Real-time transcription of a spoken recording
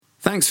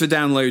Thanks for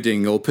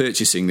downloading or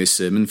purchasing this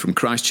sermon from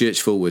Christ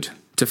Church Fulwood.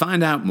 To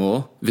find out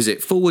more, visit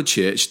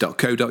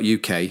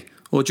fulwoodchurch.co.uk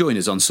or join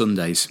us on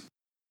Sundays.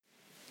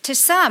 To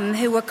some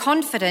who were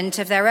confident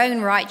of their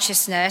own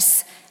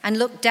righteousness and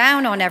looked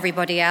down on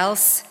everybody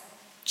else,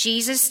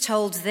 Jesus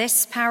told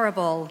this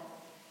parable.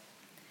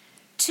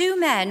 2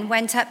 men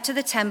went up to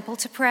the temple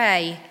to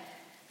pray,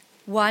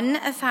 one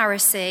a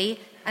Pharisee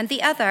and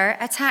the other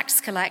a tax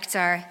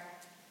collector.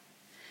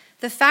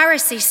 The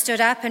Pharisee stood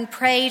up and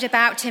prayed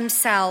about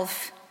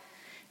himself.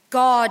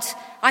 God,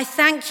 I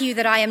thank you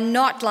that I am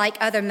not like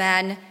other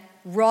men,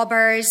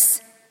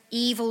 robbers,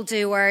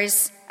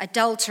 evildoers,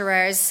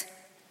 adulterers,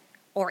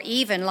 or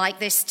even like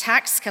this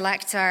tax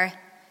collector.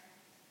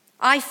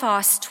 I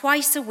fast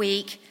twice a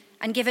week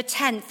and give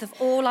 1/10 of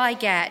all I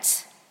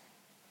get.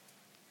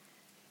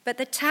 But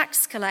the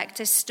tax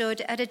collector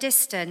stood at a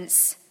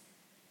distance.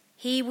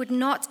 He would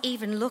not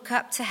even look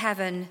up to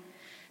heaven,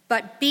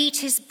 but beat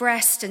his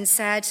breast and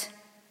said,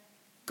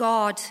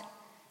 God,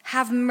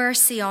 have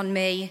mercy on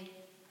me,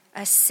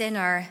 a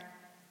sinner.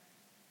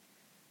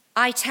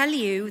 I tell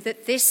you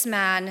that this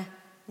man,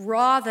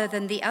 rather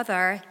than the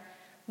other,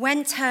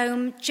 went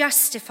home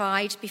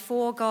justified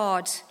before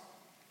God.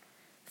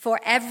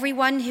 For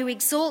everyone who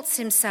exalts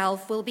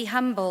himself will be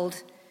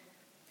humbled,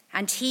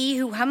 and he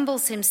who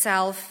humbles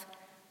himself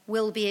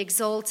will be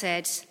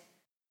exalted.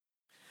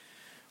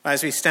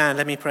 As we stand,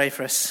 let me pray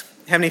for us.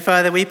 Heavenly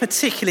Father, we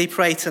particularly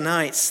pray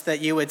tonight that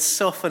you would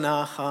soften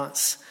our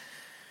hearts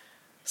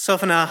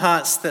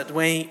that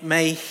we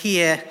may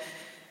hear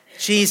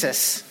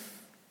Jesus,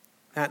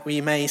 that we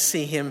may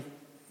see him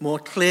more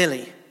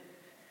clearly,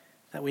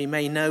 that we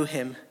may know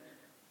him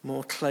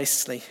more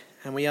closely.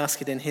 And we ask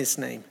it in his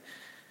name.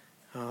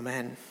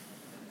 Amen.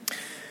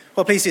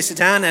 Well, please do sit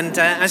down. And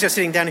as you're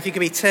sitting down, if you could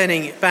be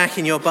turning back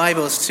in your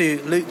Bibles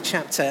to Luke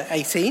chapter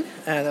 18,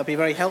 that'll be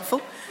very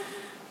helpful.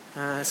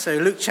 So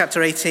Luke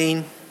chapter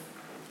 18,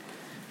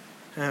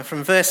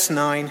 from verse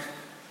 9,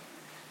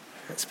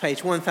 that's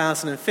page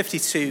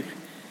 1052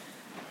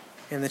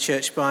 in the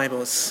church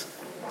Bibles.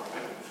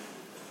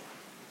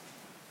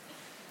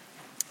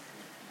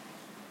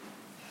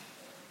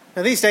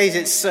 Now, these days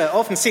it's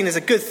often seen as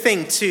a good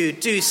thing to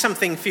do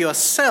something for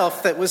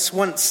yourself that was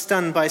once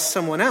done by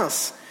someone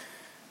else.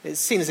 It's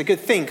seen as a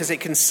good thing because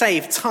it can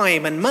save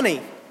time and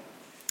money.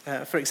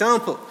 For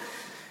example,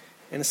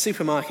 in a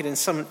supermarket,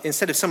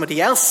 instead of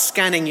somebody else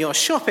scanning your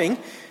shopping,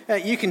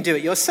 you can do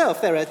it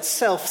yourself. There are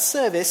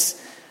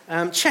self-service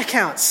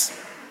checkouts.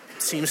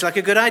 Seems like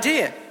a good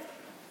idea.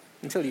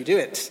 Until you do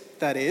it,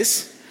 that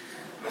is.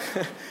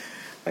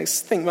 I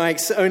think my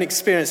own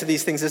experience of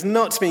these things has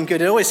not been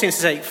good. It always seems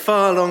to take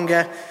far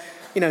longer.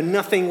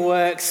 Nothing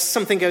works.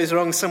 Something goes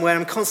wrong somewhere.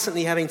 I'm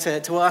constantly having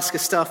to ask a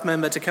staff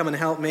member to come and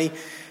help me.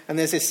 And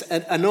there's this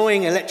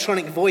annoying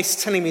electronic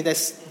voice telling me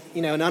there's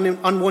an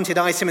unwanted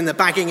item in the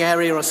bagging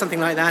area or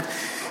something like that.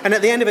 And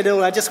at the end of it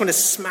all, I just want to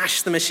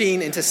smash the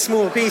machine into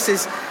small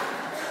pieces.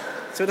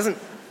 So it doesn't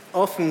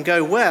often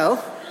go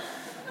well.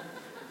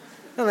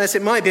 Unless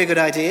it might be a good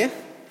idea.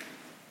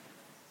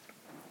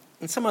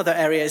 In some other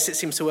areas, it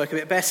seems to work a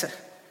bit better.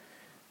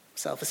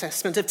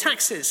 Self-assessment of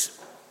taxes.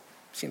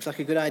 Seems like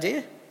a good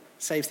idea.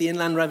 Saves the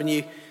Inland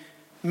Revenue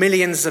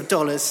millions of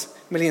dollars,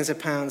 millions of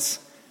pounds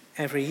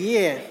every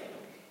year.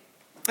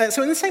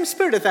 So in the same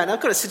spirit of that, I've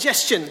got a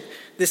suggestion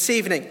this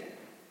evening.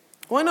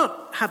 Why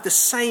not have the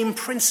same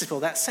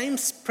principle, that same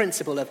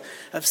principle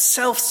of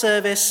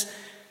self-service,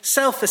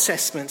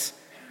 self-assessment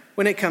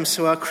when it comes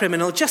to our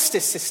criminal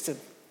justice system?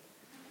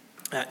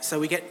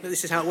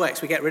 This is how it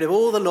works. We get rid of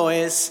all the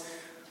lawyers,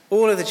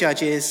 all of the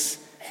judges,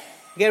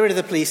 we get rid of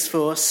the police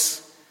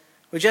force.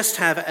 We just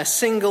have a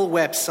single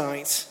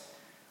website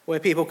where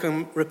people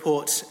can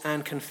report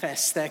and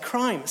confess their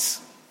crimes.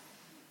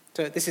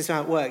 So this is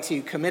how it works.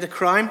 You commit a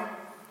crime,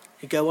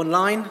 you go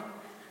online,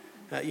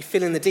 you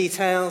fill in the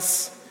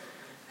details,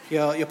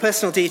 your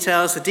personal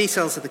details, the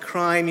details of the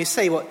crime, you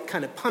say what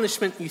kind of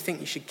punishment you think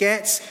you should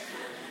get,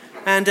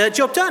 and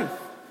job done.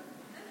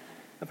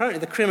 Apparently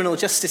the criminal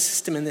justice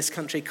system in this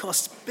country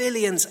costs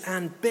billions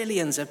and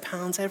billions of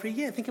pounds every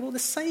year. Think of all the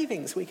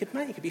savings we could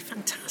make. It'd be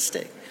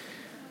fantastic.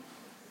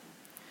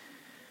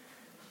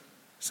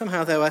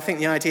 Somehow, though, I think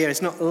the idea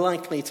is not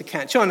likely to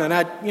catch on, and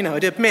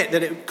I'd admit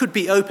that it could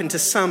be open to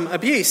some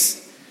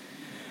abuse.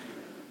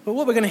 But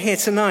what we're going to hear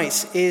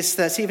tonight is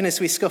that even as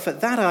we scoff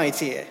at that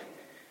idea,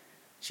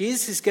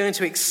 Jesus is going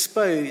to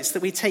expose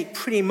that we take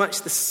pretty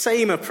much the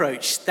same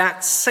approach,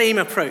 that same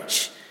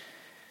approach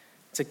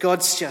to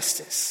God's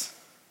justice.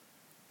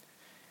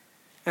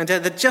 And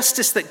the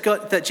justice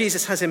that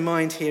Jesus has in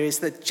mind here is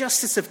the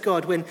justice of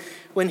God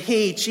when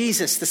he,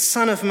 Jesus, the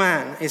Son of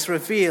Man, is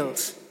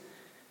revealed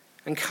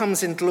and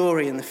comes in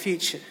glory in the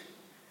future.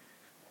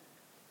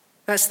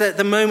 That's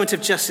the moment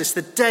of justice,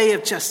 the day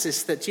of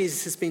justice that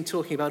Jesus has been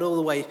talking about all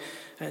the way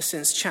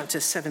since chapter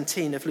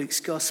 17 of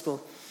Luke's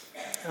Gospel.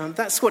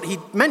 That's what he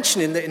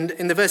mentioned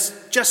in the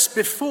verse just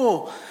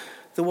before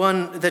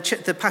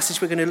the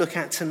passage we're going to look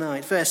at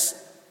tonight, verse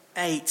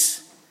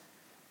 8,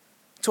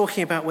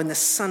 talking about when the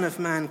Son of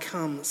Man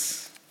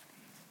comes.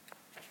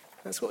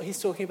 That's what he's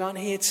talking about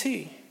here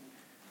too.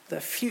 The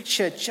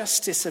future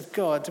justice of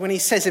God. When he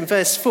says in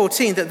verse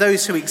 14 that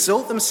those who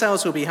exalt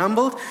themselves will be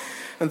humbled,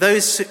 and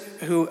those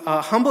who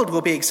are humbled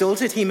will be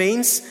exalted, he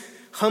means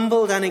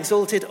humbled and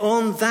exalted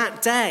on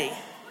that day.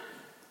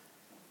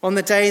 On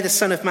the day the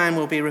Son of Man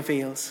will be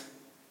revealed.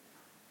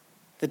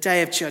 The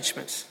day of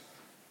judgment.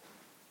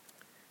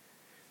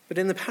 But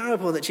in the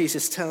parable that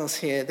Jesus tells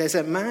here, there's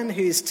a man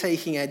who's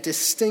taking a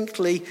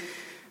distinctly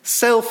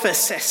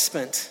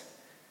self-assessment,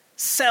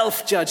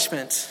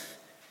 self-judgment,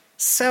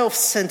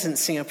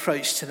 self-sentencing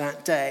approach to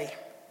that day.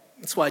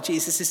 That's why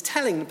Jesus is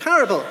telling the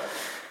parable.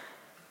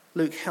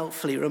 Luke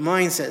helpfully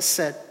reminds us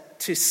that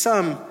to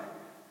some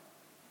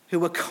who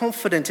were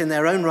confident in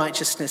their own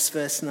righteousness,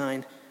 verse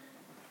 9,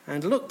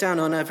 and looked down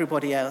on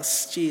everybody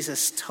else,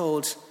 Jesus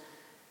told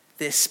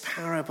this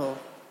parable.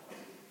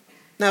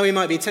 Now we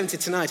might be tempted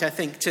tonight, I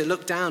think, to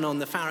look down on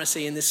the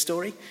Pharisee in this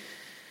story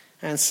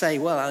and say,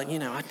 well,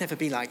 I'd never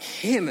be like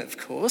him, of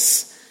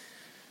course.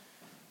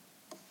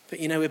 But,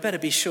 we better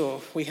be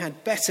sure. We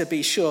had better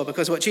be sure,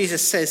 because what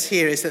Jesus says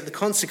here is that the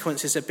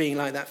consequences of being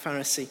like that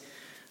Pharisee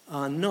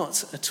are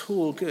not at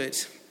all good.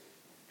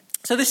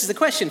 So this is the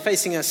question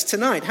facing us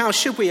tonight. How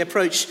should we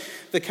approach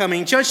the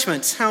coming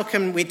judgment? How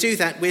can we do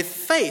that with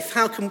faith?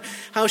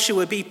 How should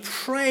we be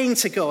praying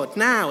to God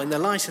now in the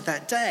light of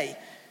that day?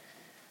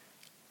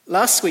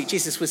 Last week,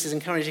 Jesus was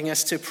encouraging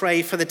us to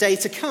pray for the day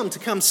to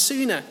come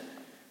sooner.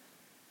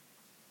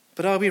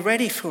 But are we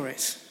ready for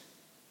it?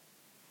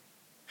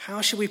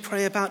 How should we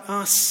pray about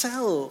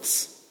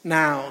ourselves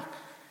now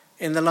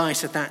in the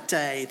light of that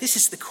day? This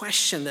is the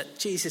question that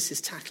Jesus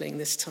is tackling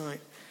this time.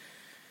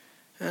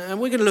 And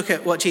we're going to look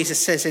at what Jesus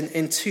says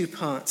in two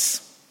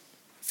parts.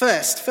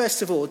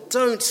 First of all,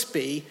 don't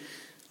be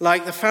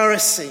like the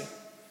Pharisee.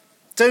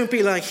 Don't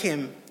be like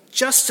him,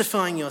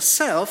 justifying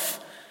yourself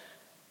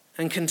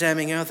and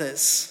condemning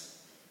others.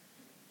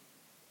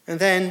 And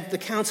then the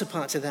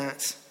counterpart to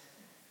that.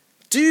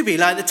 Do be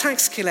like the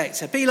tax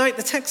collector. Be like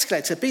the tax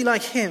collector. Be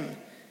like him.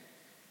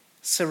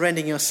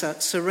 Surrendering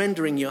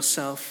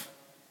yourself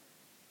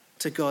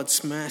to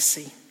God's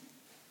mercy.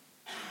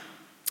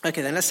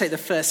 Okay, then let's take the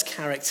first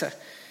character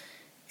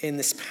in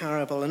this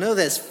parable. I know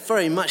there's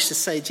very much to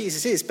say.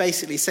 Jesus is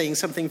basically saying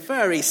something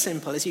very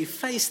simple. As you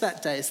face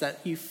that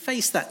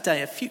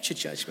day of future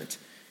judgment,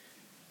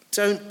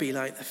 don't be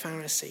like the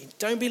Pharisee.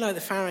 Don't be like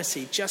the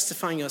Pharisee,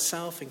 justifying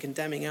yourself and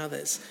condemning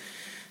others.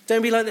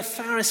 Don't be like the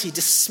Pharisee,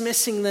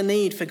 dismissing the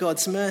need for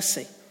God's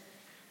mercy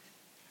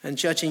and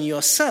judging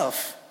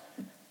yourself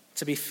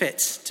to be fit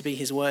to be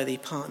his worthy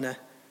partner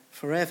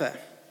forever.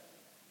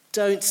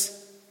 Don't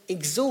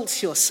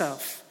exalt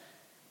yourself,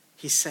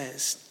 he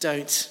says.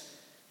 Don't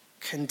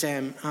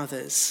condemn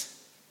others.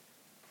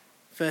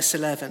 Verse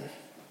 11.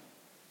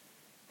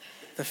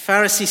 The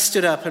Pharisee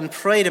stood up and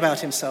prayed about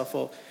himself,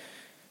 or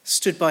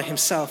stood by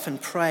himself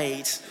and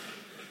prayed.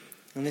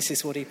 And this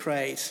is what he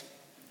prayed.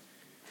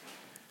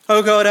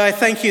 Oh God, I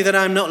thank you that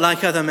I'm not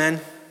like other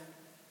men,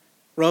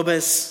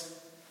 robbers,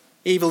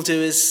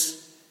 evildoers,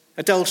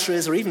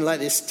 adulterers, or even like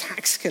this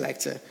tax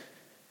collector.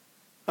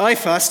 I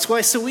fast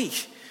twice a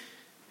week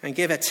and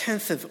give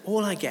 1/10 of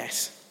all I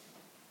get.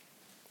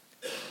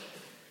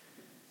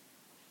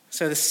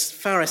 So the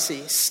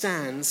Pharisee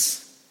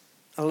stands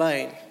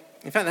alone.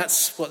 In fact,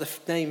 that's what the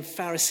name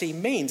Pharisee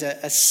means,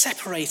 a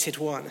separated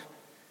one.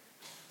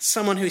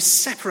 Someone who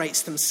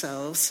separates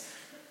themselves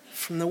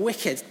from the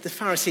wicked. The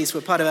Pharisees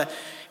were it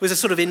was a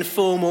sort of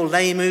informal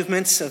lay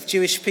movement of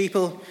Jewish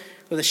people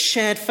with a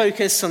shared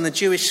focus on the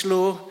Jewish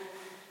law,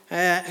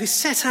 who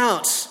set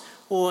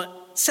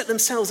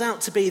themselves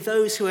out to be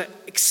those who are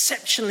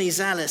exceptionally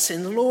zealous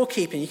in law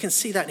keeping. You can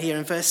see that here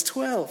in verse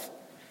 12.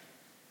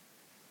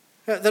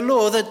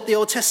 The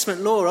Old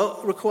Testament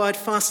law required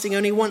fasting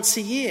only once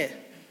a year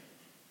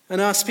and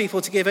asked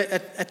people to give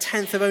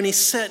 1/10 of only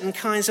certain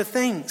kinds of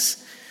things.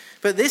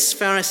 But this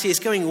Pharisee is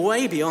going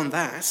way beyond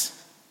that.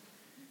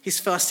 He's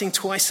fasting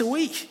twice a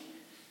week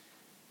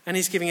and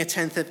he's giving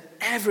 1/10 of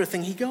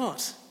everything he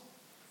got.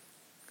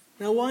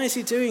 Now, why is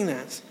he doing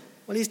that?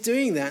 Well, he's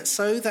doing that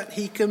so that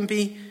he can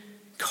be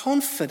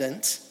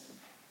confident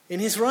in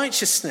his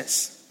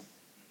righteousness.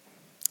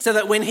 So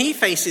that when he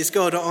faces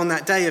God on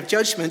that day of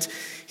judgment,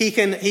 he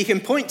can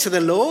point to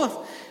the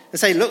law and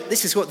say, look,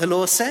 this is what the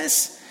law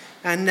says.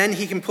 And then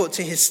he can point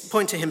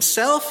to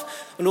himself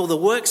and all the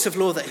works of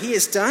law that he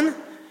has done.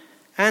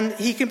 And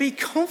he can be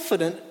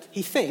confident,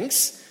 he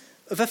thinks,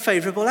 of a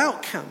favourable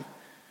outcome,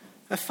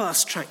 a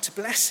fast track to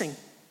blessing.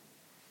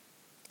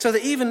 So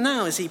that even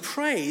now as he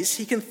prays,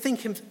 he can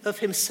think of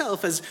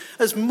himself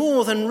as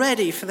more than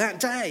ready for that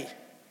day.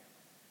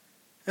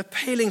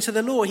 Appealing to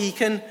the law, he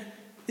can,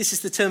 this is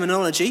the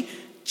terminology,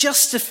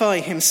 justify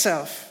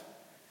himself,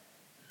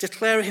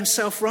 declare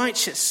himself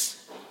righteous,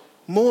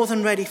 more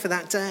than ready for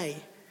that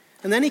day.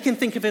 And then he can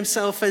think of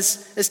himself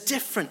as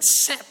different,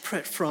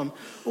 separate from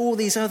all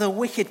these other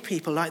wicked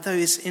people like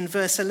those in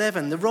verse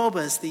 11, the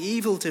robbers, the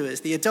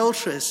evildoers, the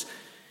adulterers,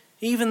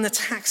 even the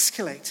tax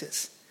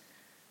collectors.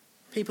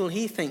 People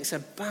he thinks are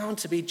bound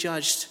to be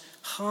judged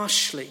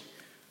harshly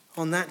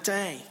on that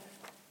day.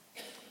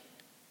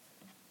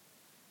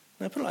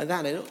 When I put it like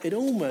that, it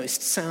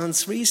almost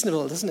sounds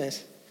reasonable, doesn't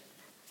it?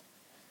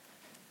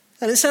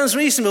 And it sounds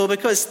reasonable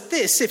because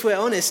this, if we're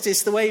honest,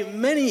 is the way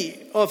many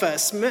of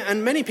us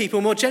and many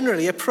people more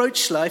generally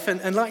approach life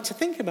and like to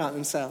think about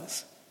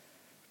themselves.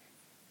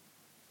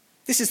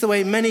 This is the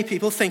way many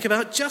people think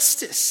about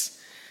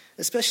justice,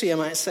 especially, I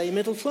might say,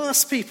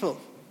 middle-class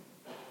people.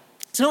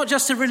 It's not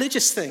just a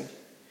religious thing.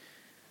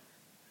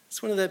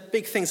 It's one of the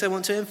big things I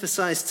want to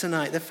emphasize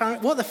tonight.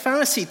 What the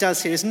Pharisee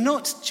does here is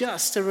not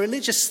just a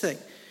religious thing.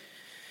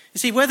 You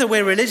see, whether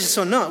we're religious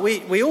or not,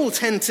 we all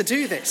tend to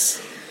do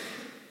this.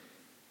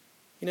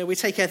 You know, we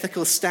take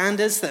ethical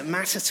standards that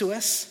matter to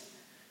us,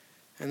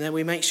 and then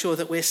we make sure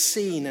that we're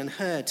seen and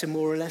heard to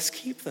more or less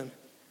keep them.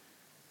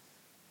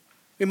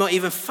 We might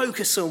even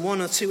focus on one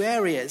or two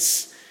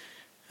areas,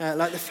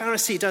 like the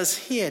Pharisee does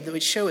here, that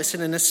would show us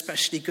in an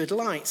especially good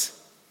light.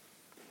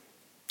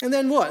 And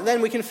then what?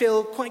 Then we can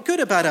feel quite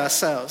good about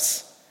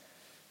ourselves,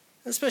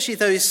 especially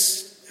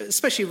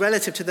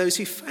relative to those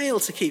who fail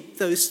to keep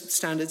those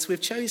standards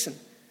we've chosen.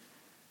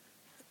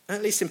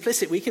 At least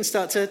implicit, we can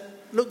start to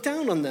look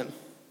down on them.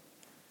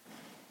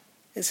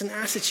 It's an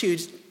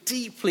attitude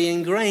deeply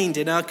ingrained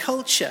in our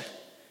culture.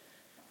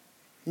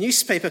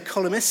 Newspaper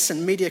columnists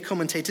and media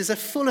commentators are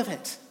full of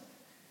it.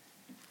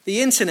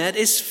 The internet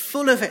is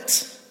full of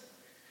it.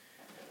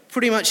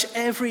 Pretty much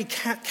every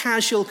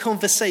casual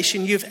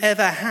conversation you've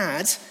ever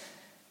had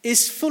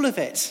is full of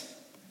it.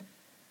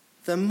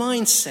 The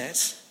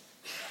mindset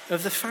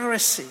of the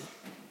Pharisee.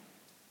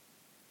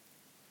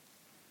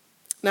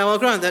 Now, I'll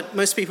grant that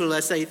most people,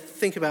 as they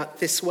think about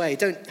this way,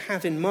 don't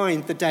have in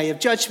mind the day of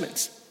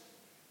judgment.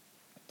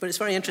 But it's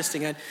very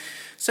interesting. And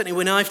certainly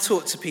when I've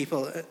talked to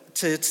people,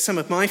 to some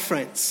of my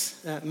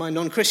friends, my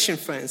non-Christian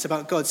friends,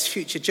 about God's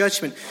future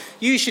judgment,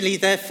 usually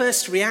their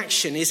first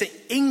reaction is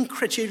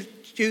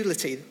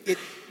incredulity.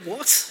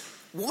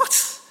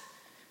 What?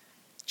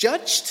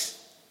 Judged?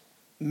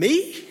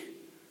 Me?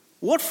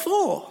 What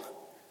for?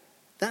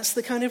 That's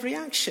the kind of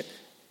reaction.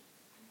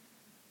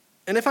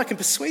 And if I can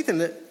persuade them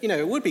that,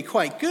 it would be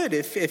quite good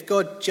if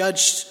God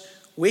judged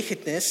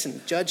wickedness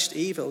and judged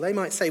evil, they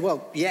might say,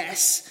 well,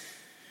 yes.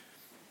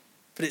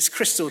 But it's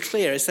crystal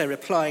clear as they're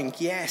replying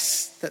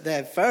yes, that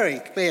they're very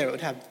clear it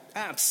would have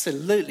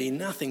absolutely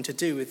nothing to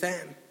do with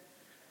them.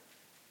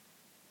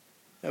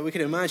 Now, we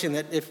can imagine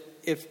that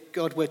if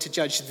God were to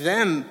judge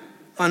them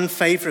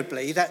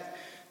unfavorably,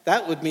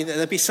 that would mean that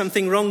there'd be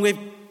something wrong with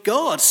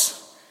God,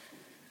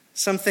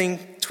 something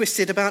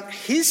twisted about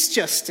his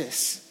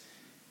justice.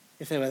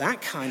 If there were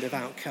that kind of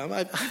outcome,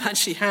 I've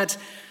actually had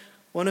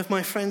one of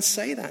my friends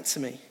say that to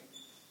me.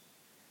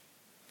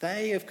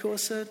 They, of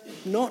course, are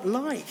not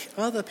like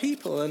other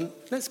people. And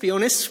let's be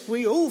honest,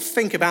 we all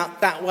think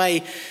about that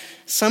way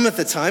some of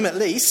the time, at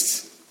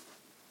least.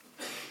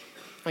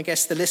 I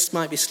guess the list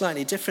might be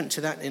slightly different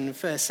to that in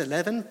verse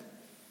 11.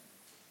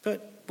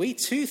 But we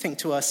too think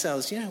to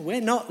ourselves, we're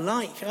not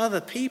like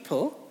other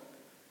people.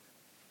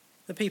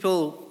 The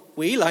people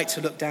we like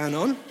to look down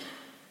on,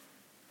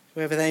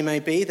 whoever they may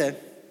be, the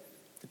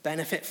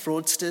benefit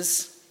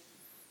fraudsters,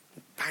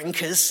 the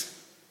bankers,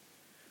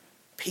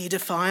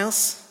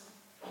 paedophiles.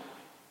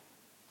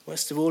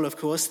 Worst of all, of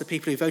course, the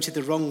people who voted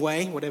the wrong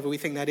way, whatever we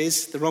think that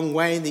is, the wrong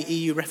way in the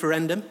EU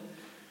referendum.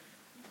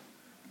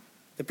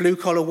 The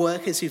blue-collar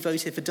workers who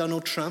voted for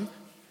Donald Trump.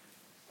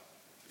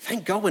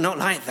 Thank God we're not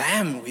like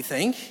them, we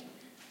think.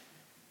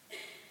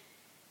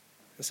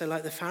 And so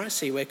like the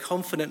Pharisee, we're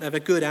confident of a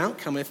good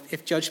outcome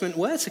if judgment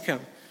were to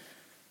come.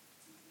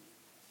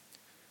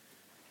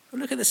 But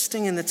look at the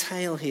sting in the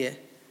tail here.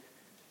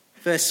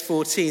 Verse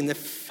 14, the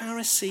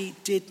Pharisee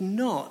did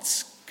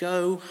not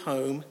go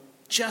home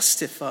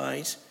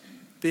justified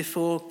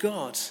before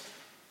God.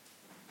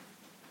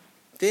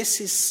 This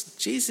is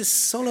Jesus'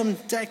 solemn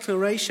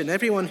declaration.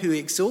 Everyone who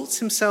exalts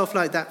himself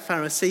like that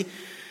Pharisee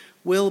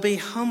will be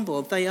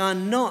humbled. They are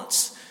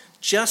not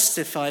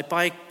justified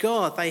by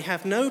God. They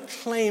have no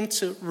claim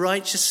to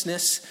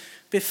righteousness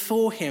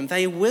before him.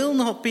 They will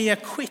not be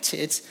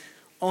acquitted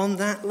on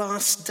that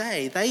last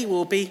day. They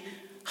will be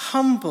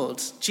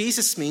humbled.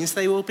 Jesus means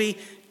they will be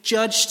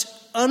judged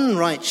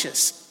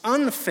unrighteous,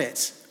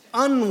 unfit,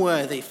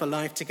 unworthy for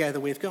life together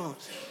with God.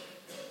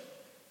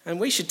 And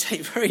we should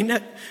take very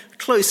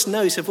close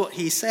note of what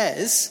he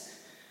says,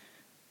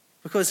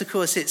 because, of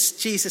course, it's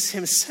Jesus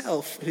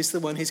himself who's the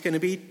one who's going to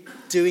be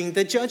doing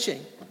the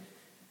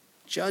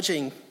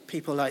judging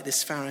people like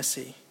this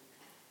Pharisee,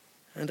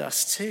 and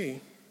us too.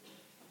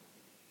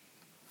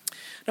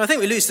 Now, I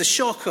think we lose the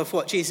shock of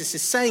what Jesus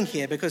is saying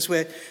here, because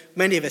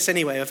many of us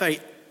anyway, are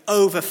very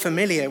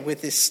over-familiar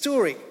with this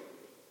story.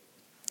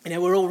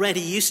 We're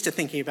already used to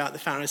thinking about the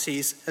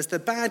Pharisees as the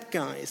bad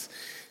guys.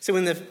 So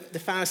when the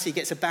Pharisee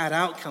gets a bad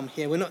outcome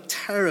here, we're not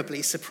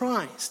terribly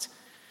surprised.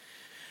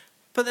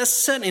 But that's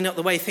certainly not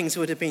the way things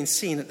would have been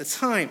seen at the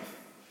time.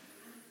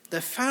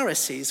 The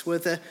Pharisees were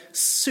the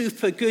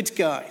super good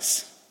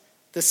guys.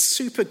 The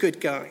super good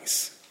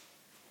guys.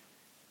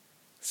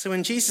 So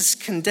when Jesus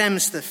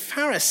condemns the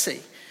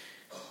Pharisee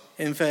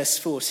in verse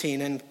 14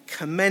 and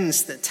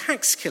commends the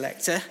tax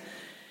collector,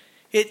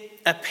 it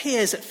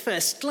appears at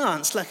first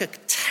glance like a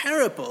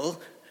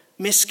terrible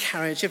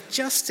miscarriage of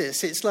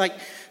justice. It's like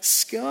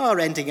Scar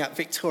ending up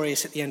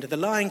victorious at the end of The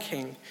Lion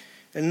King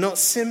and not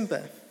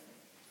Simba.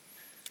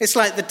 It's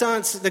like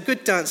the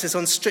good dancers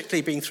on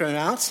Strictly being thrown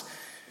out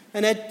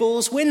and Ed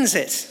Balls wins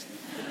it.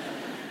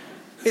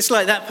 It's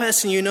like that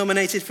person you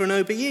nominated for an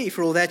OBE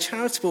for all their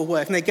charitable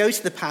work, and they go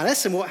to the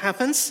palace, and what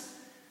happens?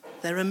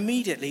 They're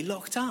immediately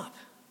locked up.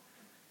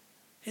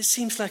 It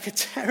seems like a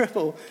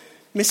terrible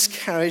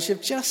miscarriage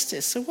of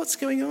justice. So what's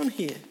going on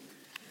here?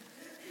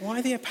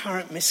 Why the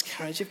apparent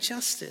miscarriage of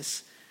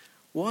justice?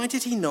 Why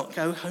did he not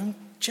go home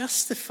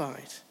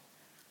justified?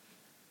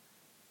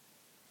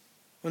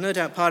 Well, no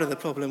doubt part of the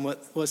problem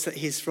was that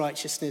his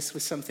righteousness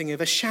was something of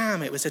a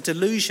sham. It was a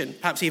delusion,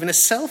 perhaps even a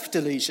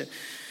self-delusion.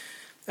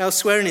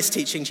 Elsewhere in his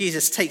teaching,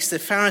 Jesus takes the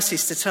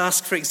Pharisees to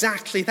task for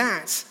exactly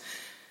that.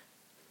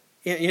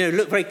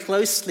 Look very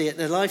closely at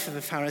the life of a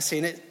Pharisee,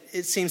 and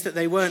it seems that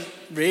they weren't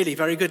really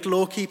very good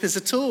law keepers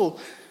at all.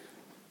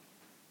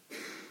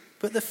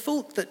 But the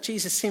fault that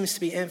Jesus seems to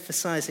be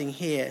emphasizing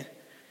here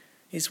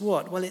is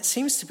what? Well, it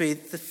seems to be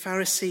the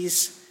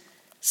Pharisees'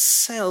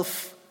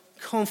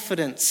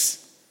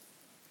 self-confidence,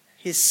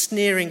 his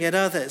sneering at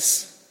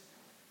others.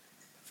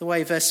 The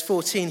way, verse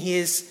 14, he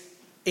is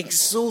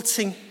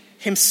exalting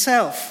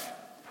himself.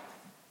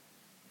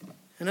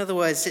 In other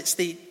words, it's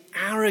the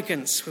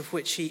arrogance with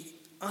which he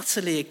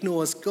utterly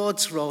ignores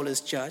God's role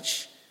as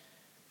judge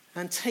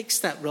and takes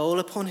that role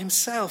upon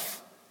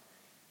himself,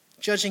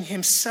 judging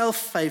himself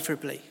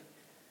favorably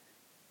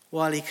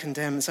while he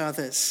condemns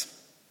others.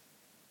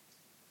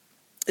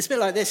 It's a bit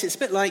like this. It's a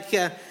bit like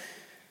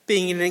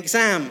being in an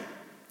exam.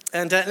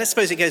 And let's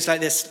suppose it goes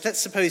like this.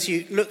 Let's suppose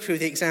you look through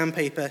the exam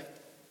paper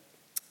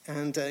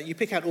and you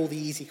pick out all the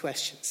easy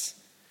questions.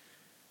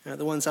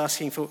 The ones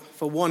asking for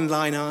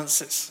one-line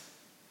answers.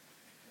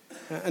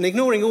 And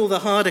ignoring all the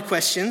harder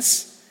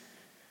questions,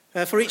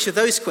 for each of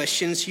those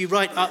questions you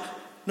write up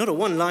not a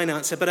one-line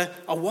answer, but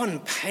a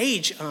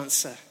one-page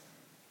answer.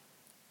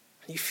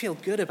 And you feel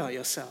good about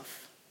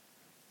yourself.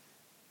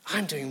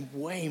 I'm doing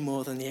way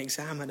more than the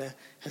examiner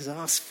has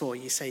asked for,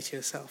 you say to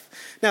yourself.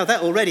 Now,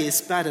 that already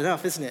is bad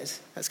enough, isn't it?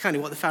 That's kind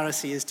of what the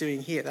Pharisee is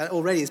doing here. That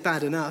already is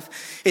bad enough.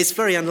 It's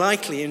very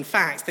unlikely, in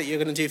fact, that you're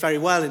going to do very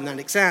well in that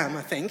exam,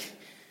 I think.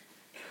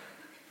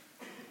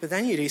 But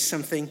then you do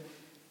something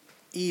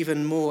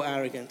even more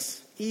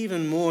arrogant,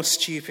 even more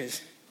stupid.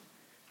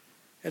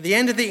 At the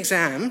end of the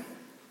exam,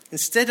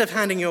 instead of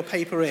handing your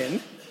paper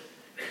in,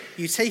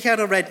 you take out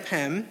a red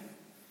pen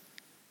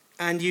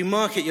and you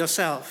mark it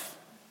yourself.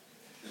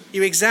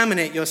 You examine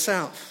it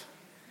yourself.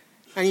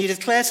 And you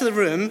declare to the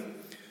room,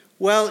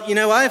 well,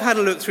 I've had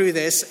a look through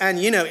this and,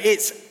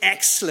 it's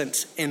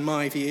excellent in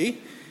my view.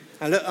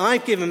 And look,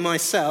 I've given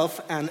myself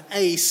an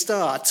A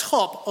star,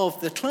 top of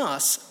the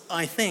class,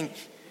 I think.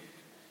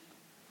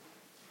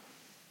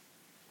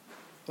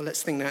 Well,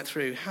 let's think that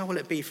through. How will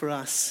it be for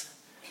us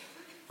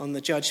on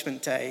the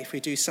judgment day if we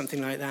do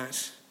something like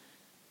that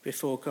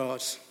before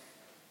God?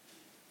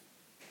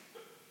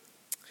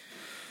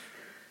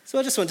 So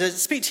I just want to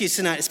speak to you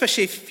tonight,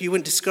 especially if you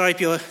wouldn't describe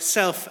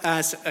yourself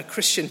as a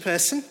Christian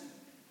person.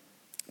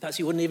 Perhaps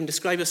you wouldn't even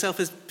describe yourself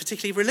as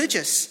particularly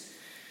religious.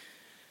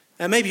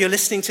 Maybe you're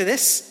listening to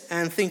this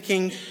and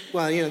thinking,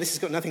 well, this has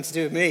got nothing to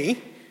do with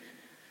me.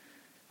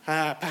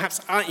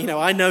 Perhaps,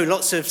 I know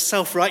lots of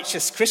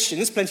self-righteous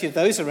Christians, plenty of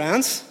those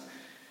around,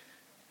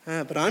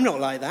 but I'm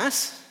not like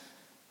that.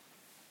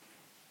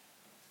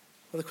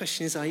 Well, the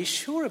question is, are you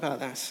sure about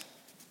that?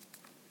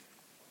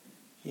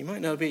 You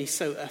might not be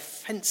so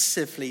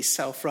offensively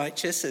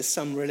self-righteous as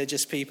some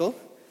religious people,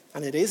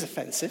 and it is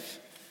offensive.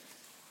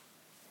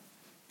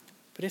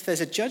 But if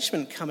there's a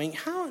judgment coming,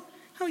 how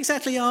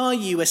exactly are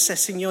you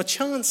assessing your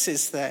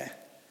chances there?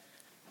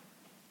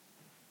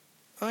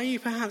 Are you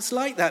perhaps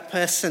like that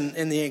person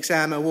in the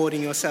exam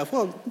awarding yourself,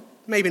 well,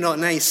 maybe not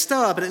an A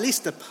star, but at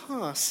least a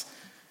pass?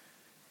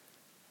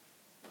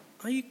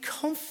 Are you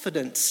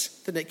confident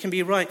that it can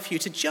be right for you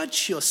to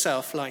judge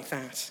yourself like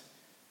that?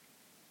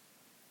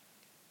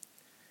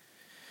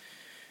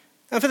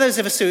 And for those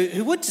of us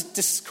who would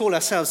just call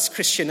ourselves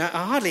Christian, I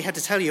hardly had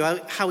to tell you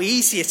how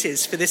easy it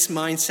is for this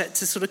mindset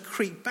to sort of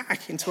creep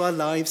back into our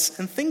lives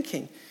and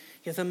thinking.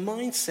 The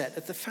mindset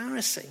of the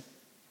Pharisee.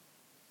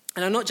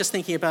 And I'm not just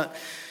thinking about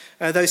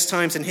those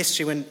times in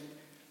history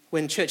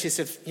when churches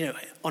have,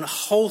 on a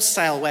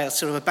wholesale way,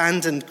 sort of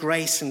abandoned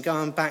grace and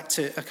gone back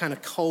to a kind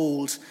of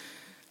cold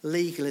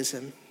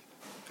legalism.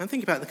 I'm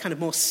thinking about the kind of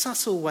more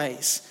subtle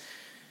ways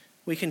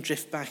we can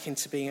drift back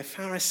into being a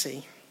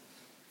Pharisee.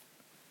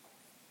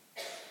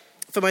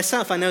 For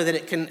myself, I know that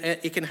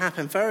it can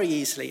happen very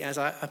easily as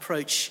I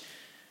approach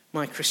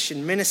my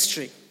Christian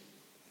ministry.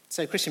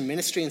 So Christian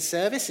ministry and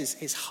service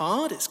is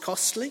hard, it's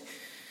costly,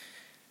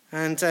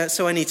 and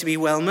so I need to be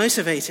well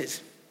motivated.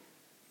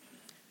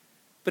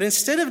 But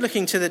instead of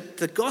looking to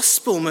the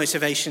gospel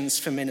motivations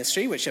for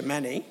ministry, which are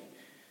many,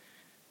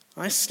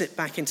 I slip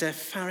back into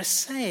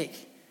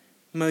Pharisaic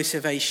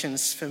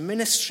motivations for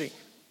ministry.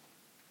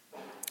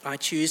 I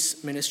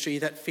choose ministry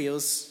that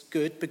feels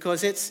good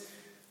because it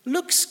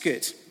looks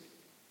good.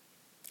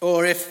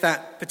 Or if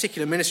that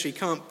particular ministry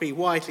can't be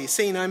widely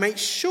seen, I make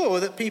sure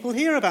that people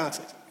hear about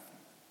it.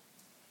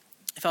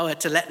 If I were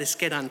to let this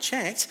get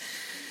unchecked,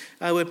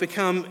 I would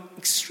become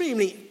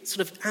extremely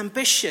sort of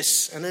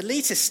ambitious and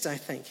elitist, I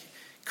think,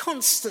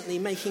 constantly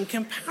making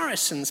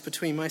comparisons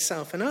between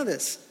myself and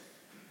others.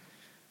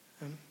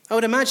 I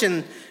would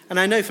imagine, and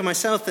I know for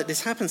myself that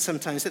this happens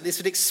sometimes, that this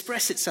would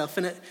express itself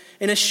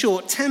in a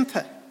short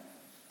temper,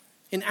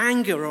 in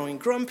anger or in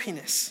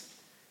grumpiness.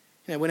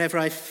 Whenever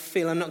I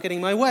feel I'm not getting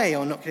my way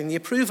or not getting the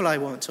approval I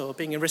want or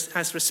being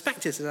as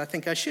respected as I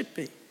think I should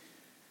be.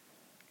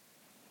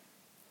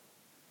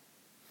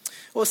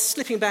 Or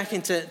slipping back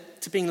into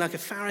being like a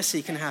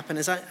Pharisee can happen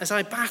as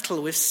I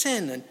battle with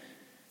sin and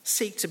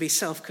seek to be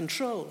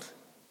self-controlled.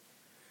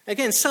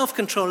 Again,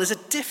 self-control is a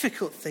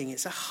difficult thing.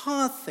 It's a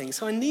hard thing,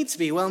 so I need to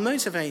be well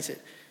motivated.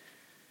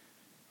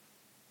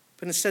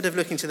 But instead of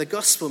looking to the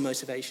gospel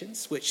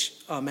motivations, which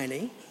are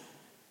many,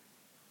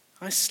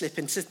 I slip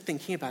into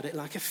thinking about it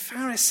like a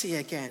Pharisee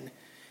again,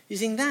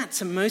 using that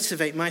to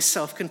motivate my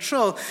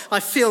self-control. I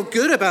feel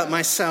good about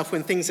myself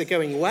when things are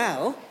going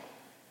well,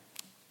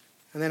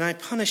 and then I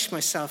punish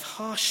myself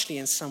harshly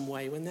in some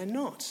way when they're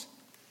not.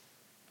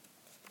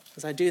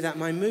 As I do that,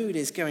 my mood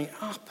is going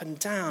up and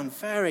down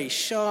very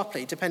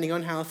sharply, depending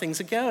on how things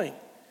are going.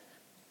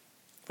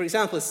 For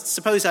example,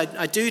 suppose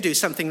I do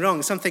something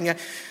wrong, something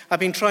I've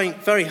been trying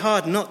very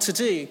hard not to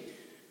do.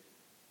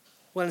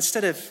 Well,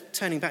 instead of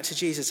turning back to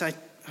Jesus, I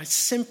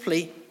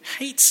simply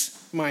hate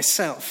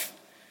myself.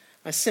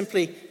 I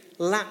simply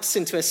lapse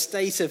into a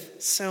state of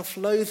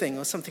self-loathing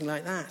or something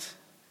like that.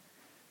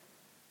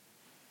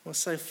 Well,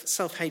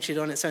 self-hatred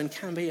on its own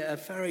can be a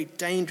very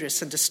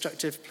dangerous and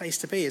destructive place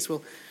to be, as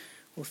we'll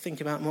think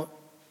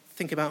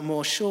about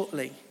more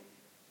shortly.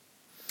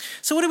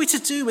 So what are we to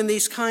do when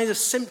these kinds of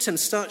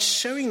symptoms start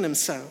showing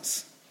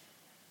themselves?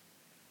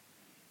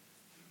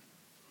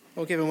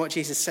 Well, given what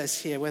Jesus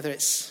says here, whether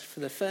it's for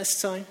the first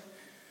time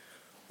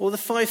or the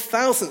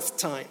 5,000th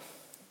time,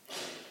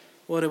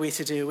 what are we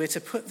to do? We're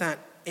to put that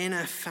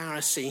inner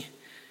Pharisee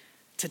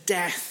to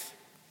death.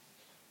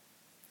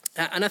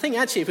 And I think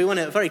actually if we want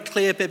a very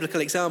clear biblical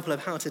example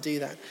of how to do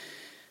that,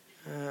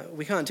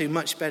 we can't do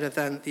much better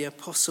than the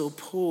Apostle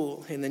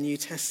Paul in the New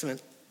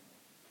Testament.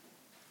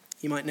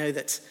 You might know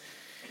that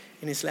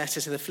in his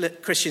letter to the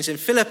Christians in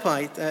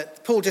Philippi,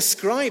 Paul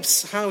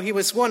describes how he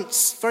was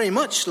once very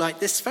much like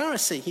this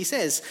Pharisee. He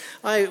says,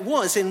 I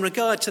was, in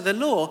regard to the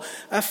law,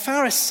 a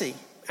Pharisee.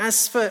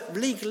 As for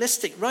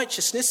legalistic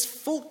righteousness,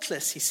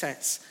 faultless, he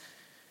says.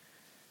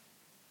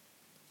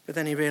 But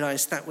then he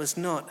realized that was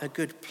not a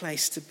good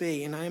place to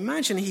be. And I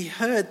imagine he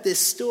heard this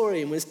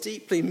story and was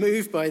deeply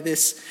moved by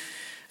this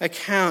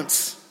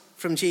account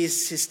from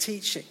Jesus'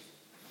 teaching.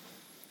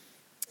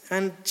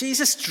 And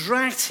Jesus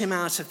dragged him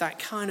out of that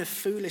kind of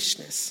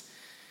foolishness.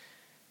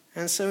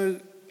 And so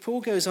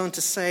Paul goes on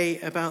to say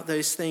about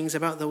those things,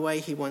 about the way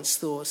he once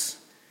thought,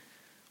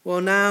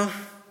 well, now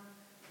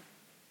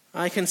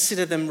I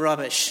consider them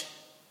rubbish,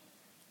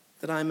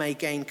 that I may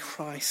gain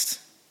Christ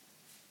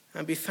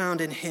and be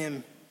found in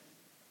him,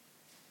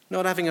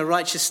 not having a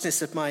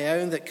righteousness of my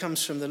own that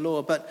comes from the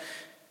law, but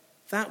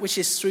that which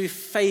is through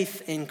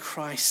faith in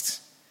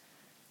Christ,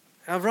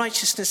 a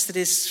righteousness that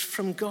is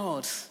from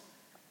God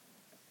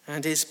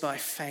and is by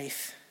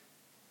faith.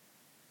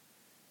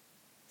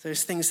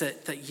 Those things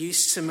that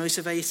used to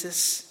motivate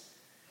us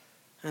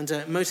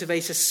and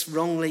motivate us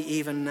wrongly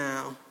even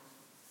now,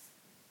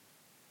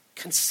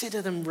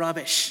 consider them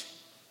rubbish.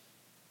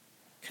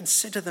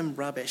 Consider them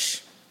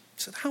rubbish.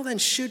 So how then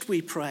should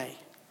we pray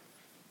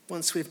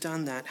once we've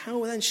done that?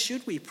 How then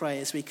should we pray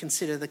as we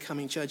consider the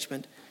coming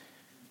judgment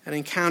and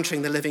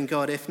encountering the living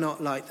God, if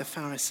not like the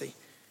Pharisee?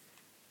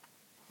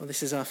 Well,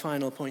 this is our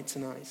final point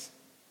tonight.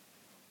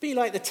 Be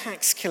like the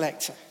tax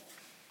collector.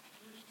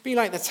 Be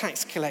like the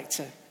tax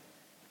collector,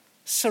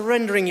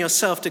 surrendering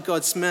yourself to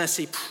God's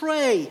mercy.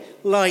 Pray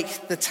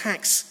like the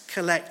tax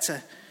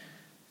collector,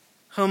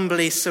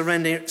 humbly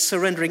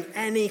surrendering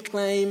any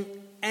claim,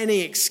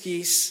 any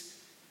excuse,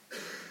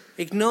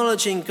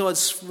 acknowledging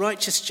God's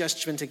righteous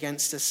judgment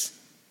against us,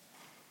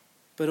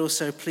 but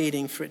also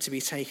pleading for it to be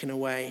taken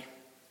away.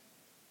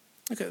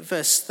 Look at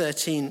verse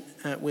 13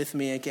 with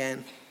me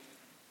again.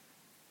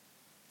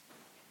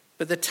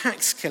 But the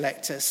tax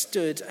collector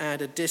stood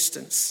at a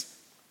distance.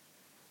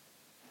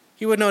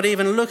 He would not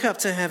even look up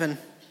to heaven,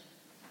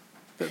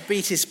 but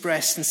beat his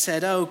breast and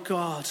said, "Oh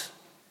God,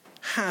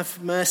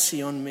 have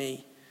mercy on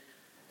me,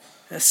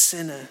 a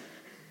sinner."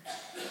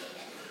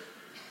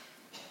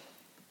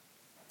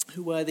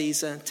 Who were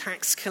these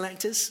tax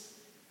collectors?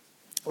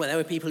 Well, they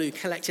were people who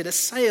collected a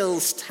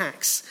sales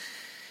tax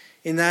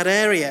in that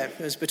area. It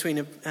was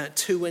between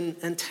 2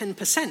 and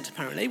 10%,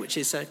 apparently, which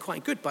is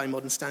quite good by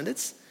modern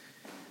standards.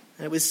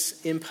 It was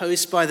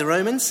imposed by the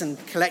Romans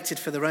and collected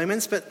for the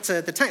Romans, but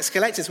the tax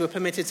collectors were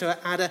permitted to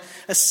add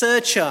a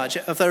surcharge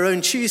of their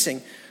own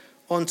choosing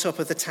on top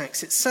of the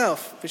tax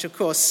itself, which of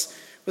course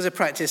was a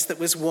practice that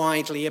was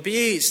widely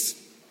abused.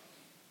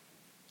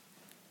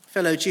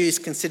 Fellow Jews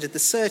considered the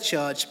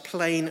surcharge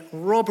plain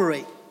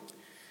robbery.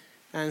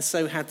 and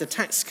so had the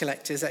tax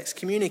collectors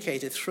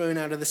excommunicated, thrown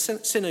out of the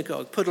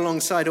synagogue, put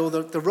alongside all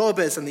the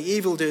robbers and the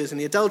evildoers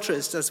and the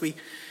adulterers, as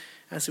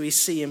we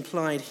see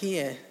implied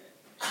here.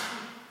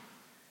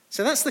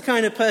 So that's the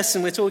kind of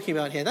person we're talking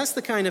about here. That's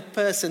the kind of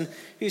person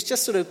who's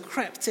just sort of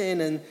crept in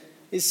and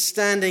is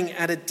standing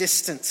at a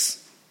distance.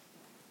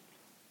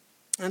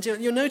 And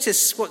you'll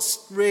notice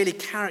what's really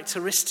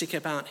characteristic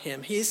about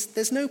him.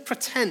 There's no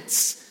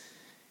pretense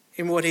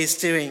in what he's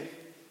doing.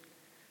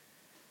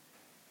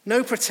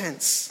 No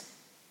pretense.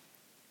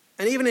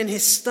 And even in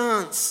his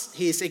stance,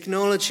 he is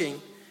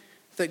acknowledging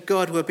that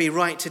God will be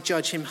right to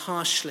judge him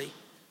harshly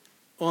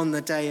on the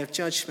day of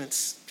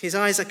judgment. His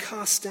eyes are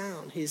cast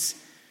down. He's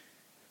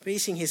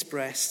beating his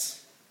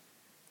breast.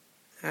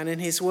 And in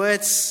his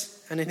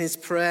words and in his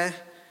prayer,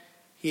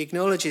 he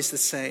acknowledges the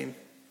same.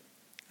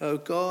 "O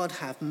God,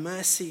 have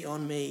mercy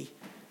on me,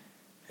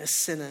 a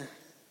sinner."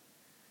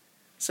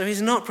 So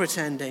he's not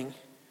pretending.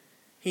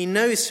 He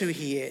knows who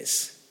he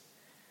is.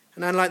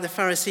 And unlike the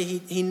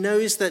Pharisee, he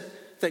knows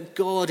that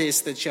God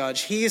is the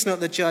judge. He is not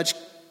the judge.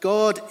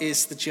 God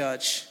is the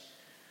judge.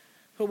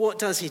 But what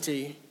does he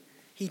do?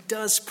 He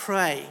does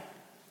pray.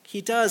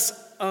 He does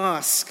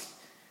ask.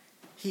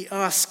 He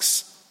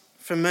asks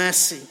for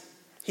mercy.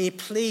 He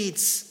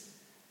pleads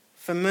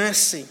for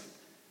mercy.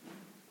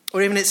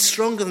 Or even it's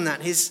stronger than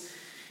that.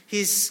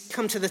 He's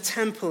come to the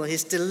temple.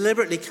 He's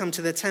deliberately come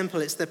to the temple.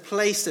 It's the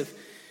place of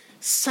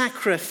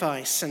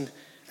sacrifice and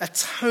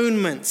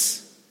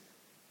atonement.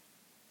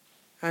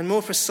 And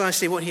more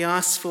precisely, what he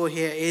asks for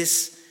here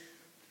is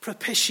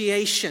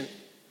propitiation.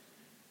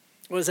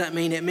 What does that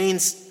mean? It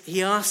means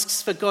he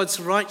asks for God's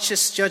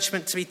righteous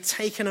judgment to be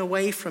taken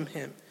away from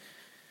him.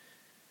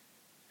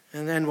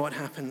 And then what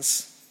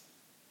happens?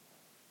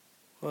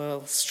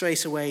 Well,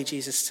 straight away,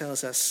 Jesus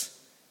tells us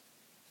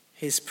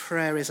his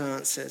prayer is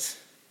answered.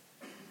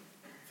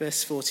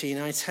 Verse 14,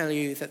 "I tell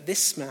you that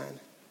this man,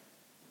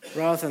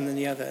 rather than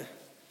the other,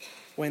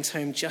 went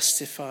home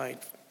justified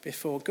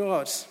before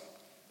God."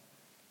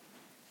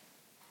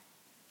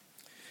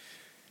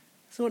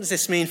 So what does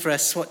this mean for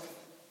us? What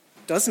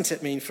doesn't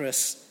it mean for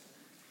us?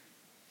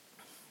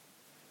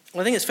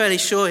 Well, I think it's fairly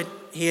sure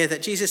here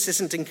that Jesus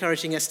isn't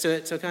encouraging us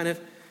to a kind of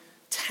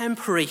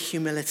temporary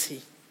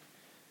humility.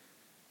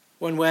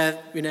 One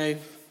where,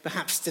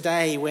 perhaps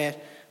today we're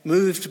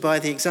moved by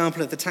the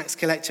example of the tax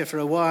collector for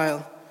a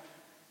while,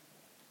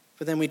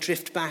 but then we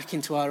drift back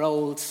into our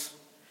old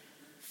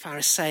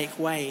Pharisaic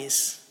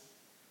ways,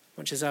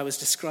 much as I was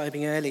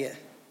describing earlier.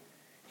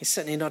 He's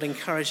certainly not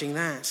encouraging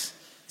that.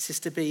 This is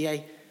to be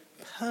a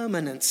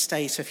permanent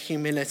state of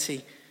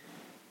humility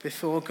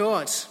before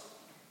God.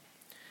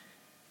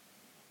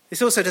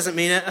 This also doesn't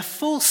mean a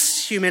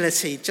false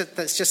humility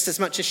that's just as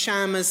much a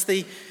sham as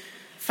the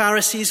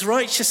Pharisees'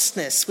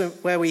 righteousness,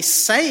 where we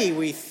say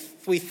we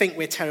think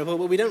we're terrible,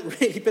 but we don't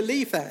really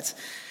believe that,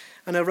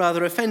 and are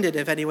rather offended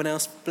if anyone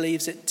else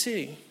believes it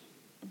too.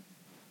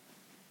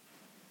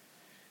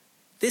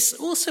 This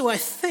also, I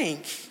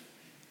think,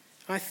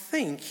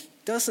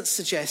 doesn't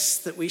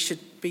suggest that we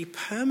should be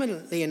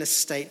permanently in a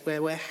state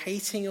where we're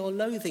hating or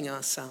loathing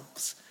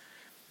ourselves.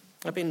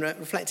 I've been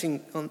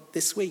reflecting on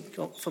this week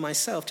for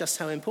myself just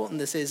how important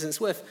this is, and it's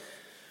worth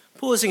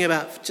pausing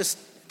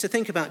to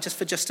think about just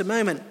for just a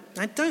moment.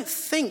 I don't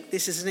think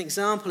this is an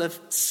example of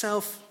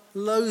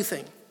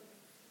self-loathing.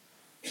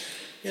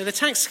 The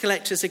tax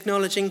collector is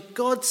acknowledging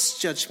God's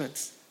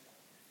judgment.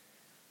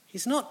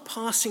 He's not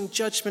passing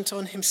judgment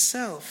on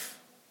himself.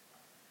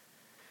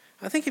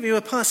 I think if he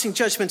were passing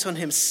judgment on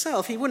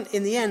himself, he wouldn't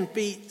in the end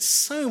be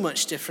so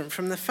much different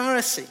from the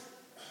Pharisee.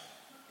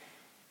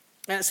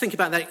 Let's think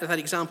about that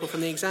example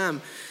from the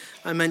exam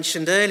I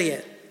mentioned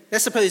earlier.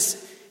 Let's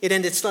suppose it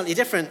ended slightly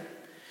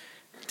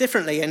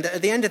differently, and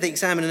at the end of the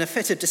exam, in a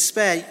fit of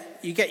despair,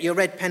 you get your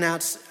red pen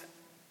out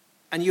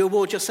and you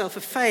award yourself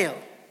a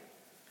fail,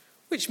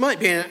 which might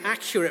be an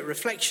accurate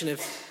reflection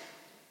of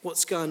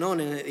what's going on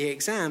in the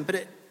exam, but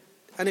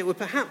it would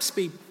perhaps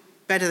be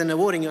better than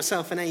awarding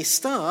yourself an A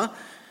star,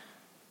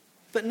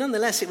 but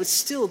nonetheless, it would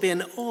still be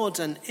an odd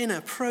and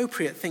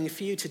inappropriate thing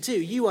for you to do.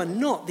 You are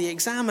not the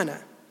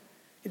examiner.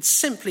 It's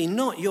simply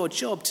not your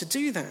job to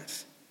do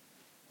that.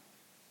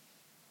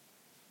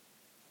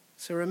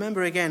 So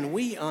remember again,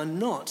 we are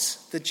not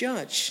the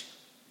judge.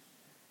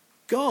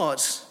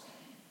 God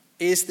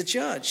is the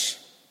judge.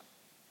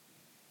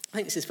 I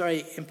think this is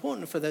very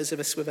important for those of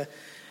us with a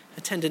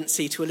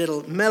tendency to be a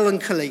little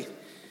melancholy.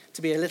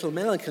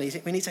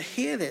 We need to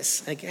hear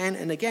this again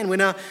and again.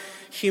 When our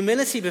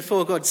humility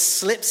before God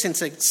slips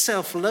into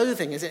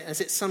self-loathing,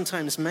 as it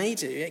sometimes may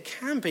do, it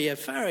can be a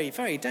very,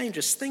 very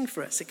dangerous thing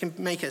for us. It can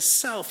make us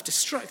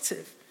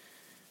self-destructive,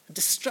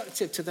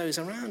 destructive to those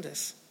around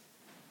us.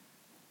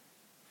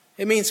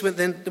 It means when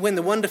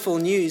the wonderful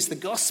news, the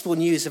gospel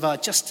news of our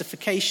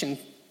justification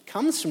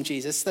comes from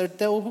Jesus,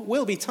 there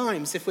will be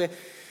times if we're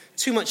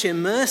too much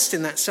immersed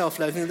in that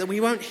self-loathing that we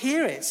won't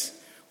hear it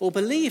or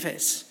believe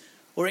it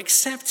or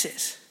accept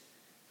it.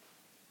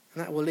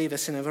 And that will leave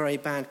us in a very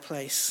bad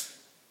place.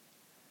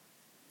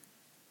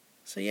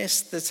 So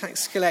yes, the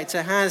tax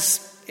collector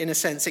has, in a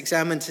sense,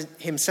 examined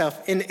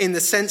himself in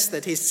the sense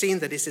that he's seen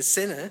that he's a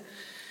sinner.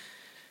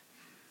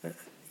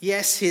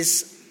 Yes,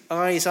 his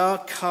eyes are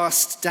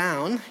cast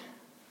down.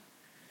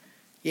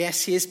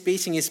 Yes, he is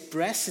beating his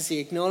breast as he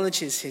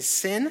acknowledges his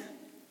sin.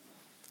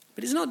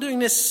 But he's not doing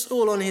this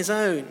all on his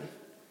own,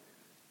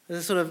 as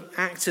a sort of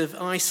act of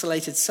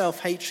isolated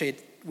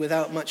self-hatred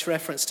without much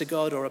reference to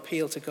God or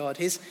appeal to God.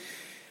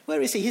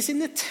 Where is he? He's in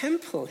the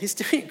temple. He's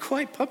doing it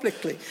quite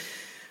publicly,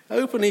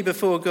 openly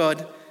before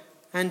God,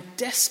 and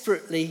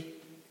desperately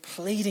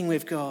pleading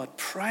with God,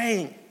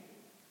 praying.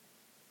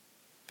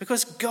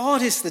 Because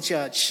God is the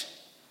judge.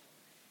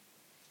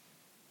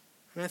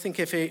 And I think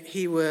if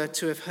he were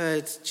to have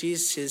heard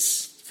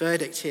Jesus'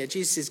 verdict here,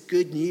 Jesus'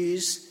 good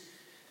news,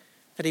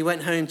 that he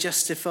went home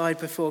justified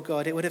before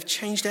God, it would have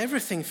changed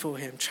everything for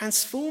him,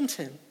 transformed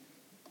him.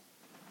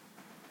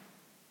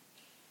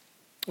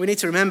 We need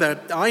to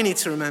remember, I need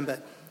to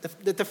remember,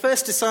 the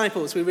first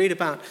disciples we read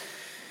about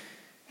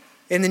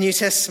in the New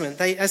Testament,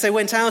 as they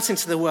went out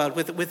into the world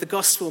with the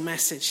gospel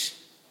message,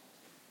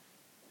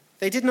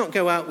 they did not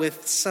go out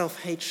with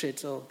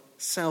self-hatred or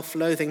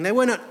self-loathing. They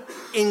were not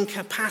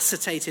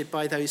incapacitated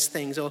by those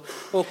things or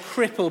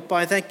crippled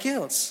by their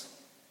guilt.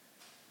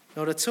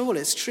 Not at all,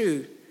 it's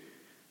true.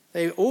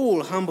 They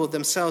all humbled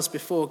themselves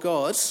before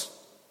God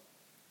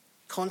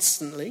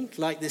constantly,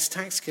 like this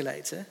tax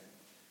collector.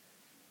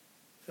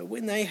 But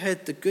when they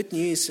heard the good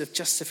news of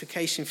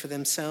justification for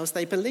themselves,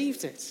 they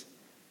believed it.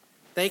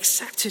 They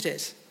accepted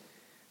it.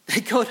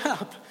 They got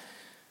up.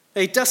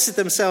 They dusted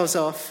themselves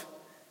off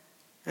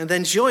and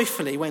then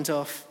joyfully went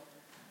off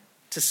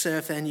to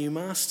serve their new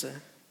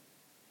master.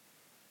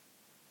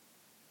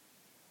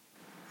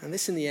 And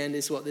this, in the end,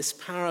 is what this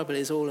parable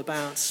is all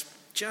about.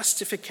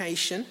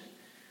 Justification,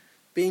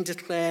 being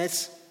declared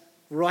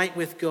right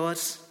with God,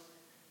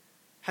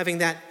 having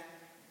that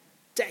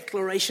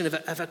declaration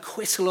of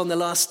acquittal on the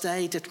last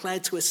day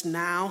declared to us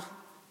now,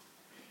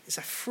 is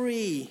a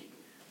free,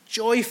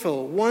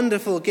 joyful,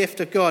 wonderful gift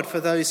of God for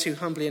those who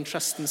humbly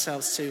entrust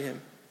themselves to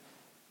him.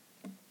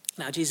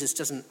 Now, Jesus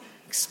doesn't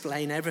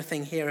explain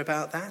everything here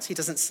about that. He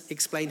doesn't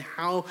explain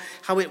how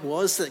it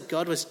was that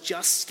God was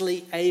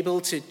justly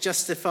able to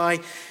justify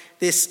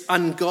this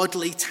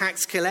ungodly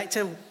tax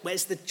collector.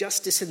 Where's the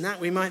justice in that,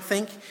 we might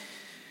think?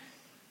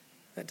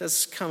 That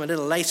does come a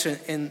little later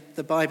in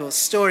the Bible's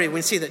story.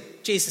 We see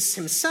that Jesus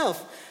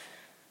himself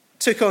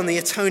took on the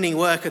atoning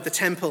work of the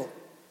temple.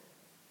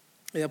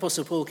 The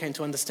Apostle Paul came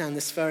to understand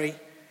this very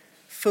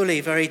fully,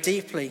 very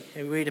deeply.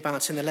 We read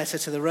about in the letter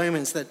to the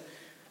Romans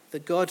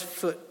that God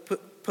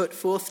put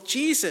forth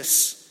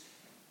Jesus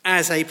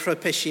as a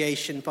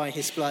propitiation by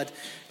his blood.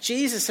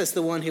 Jesus as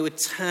the one who would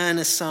turn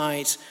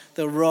aside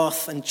the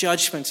wrath and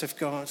judgment of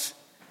God,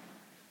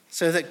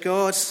 so that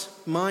God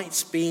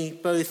might be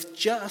both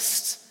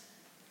just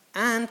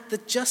and the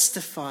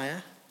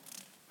justifier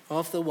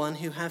of the one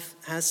who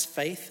has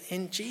faith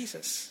in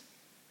Jesus.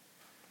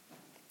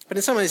 But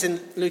in some ways, in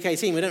Luke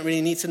 18, we don't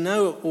really need to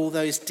know all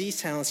those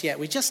details yet.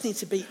 We just need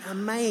to be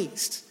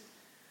amazed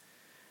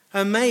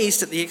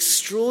at the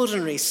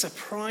extraordinary,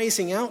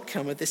 surprising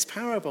outcome of this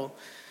parable,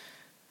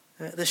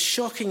 the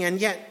shocking and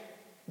yet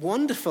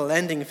wonderful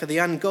ending for the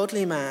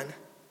ungodly man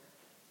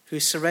who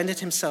surrendered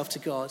himself to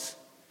God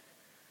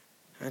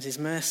and his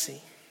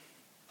mercy.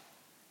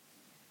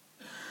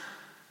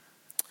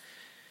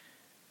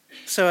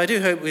 So I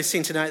do hope we've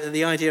seen tonight that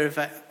the idea of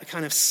a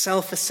kind of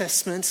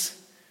self-assessment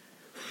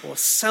or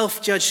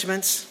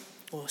self-judgment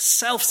or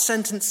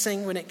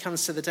self-sentencing when it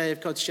comes to the day of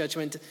God's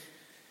judgment,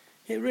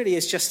 it really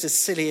is just as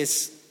silly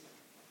as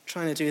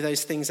trying to do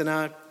those things in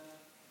our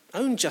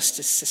own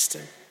justice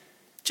system,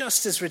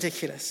 just as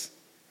ridiculous.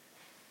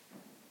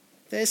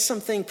 There's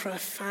something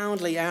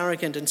profoundly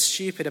arrogant and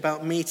stupid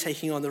about me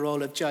taking on the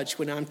role of judge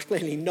when I'm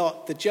clearly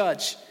not the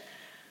judge.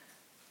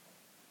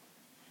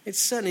 It's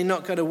certainly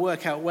not going to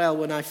work out well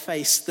when I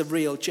face the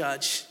real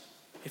judge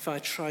if I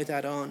try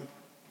that on.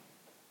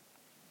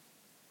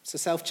 So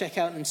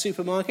self-checkout in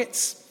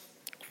supermarkets,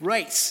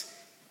 great,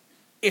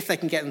 if they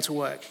can get them to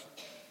work.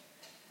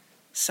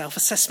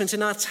 Self-assessment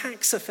in our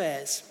tax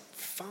affairs,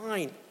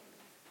 fine,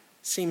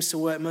 seems to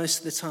work most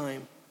of the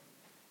time.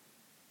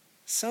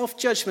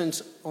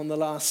 Self-judgment on the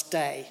last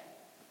day,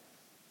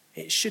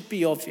 it should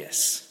be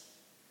obvious.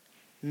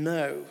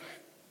 No.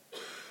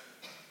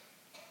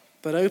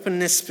 But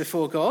openness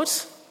before God?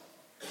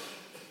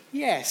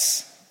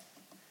 Yes.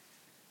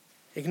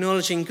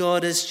 Acknowledging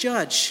God as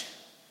judge?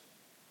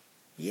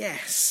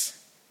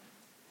 Yes.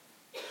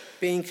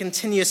 Being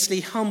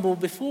continuously humble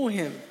before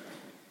him?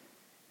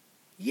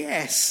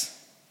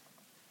 Yes.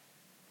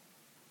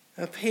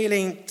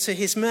 Appealing to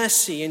his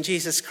mercy in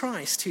Jesus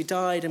Christ, who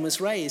died and was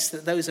raised,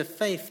 that those of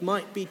faith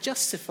might be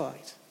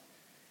justified?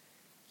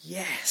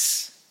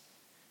 Yes.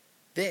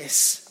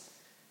 This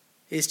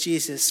is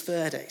Jesus'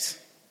 verdict.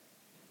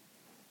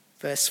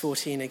 Verse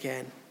 14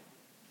 again.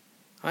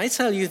 I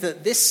tell you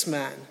that this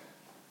man,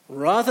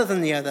 rather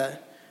than the other,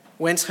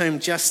 went home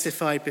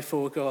justified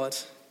before God.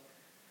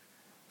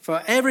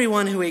 For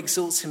everyone who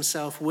exalts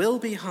himself will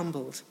be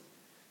humbled,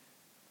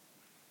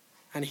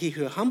 and he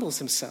who humbles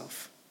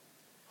himself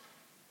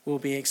will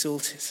be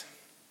exalted.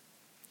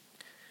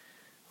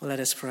 Well, let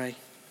us pray.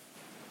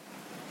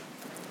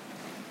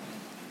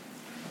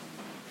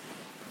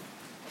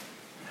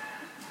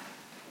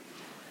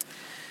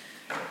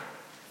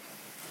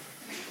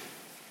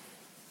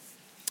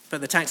 But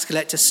the tax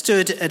collector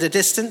stood at a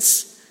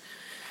distance.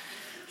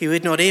 He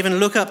would not even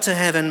look up to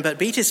heaven, but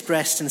beat his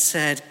breast and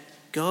said,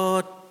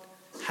 God,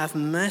 have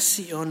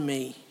mercy on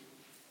me,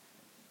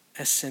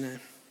 a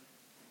sinner.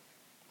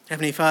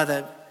 Heavenly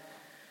Father,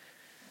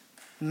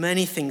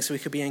 many things we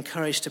could be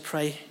encouraged to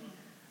pray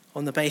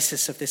on the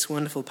basis of this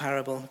wonderful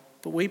parable,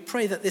 but we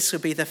pray that this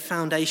would be the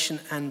foundation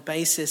and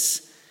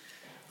basis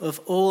of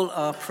all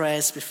our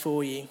prayers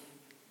before you,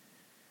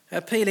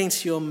 appealing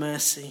to your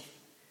mercy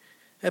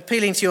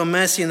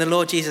in the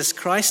Lord Jesus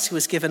Christ, who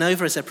was given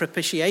over as a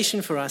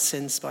propitiation for our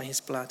sins by his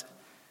blood,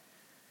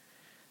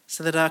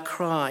 so that our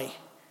cry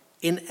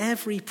in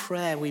every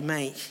prayer we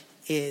make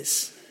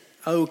is,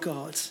 O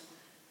God,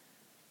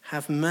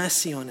 have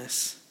mercy on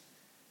us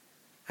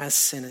as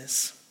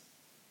sinners.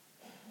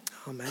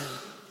 Amen.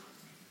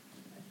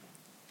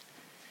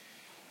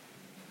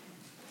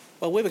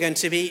 Well, we're going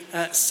to be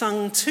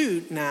sung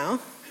to now,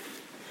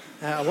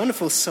 a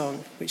wonderful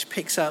song which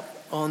picks up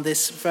on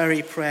this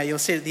very prayer. You'll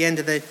see at the end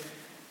of the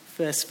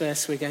first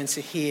verse we're going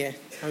to hear,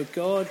 O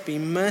God, be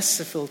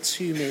merciful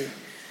to me.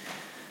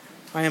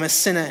 I am a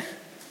sinner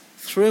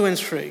through and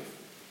through.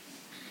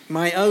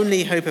 My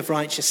only hope of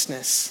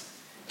righteousness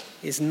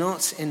is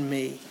not in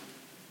me,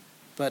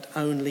 but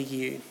only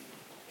you.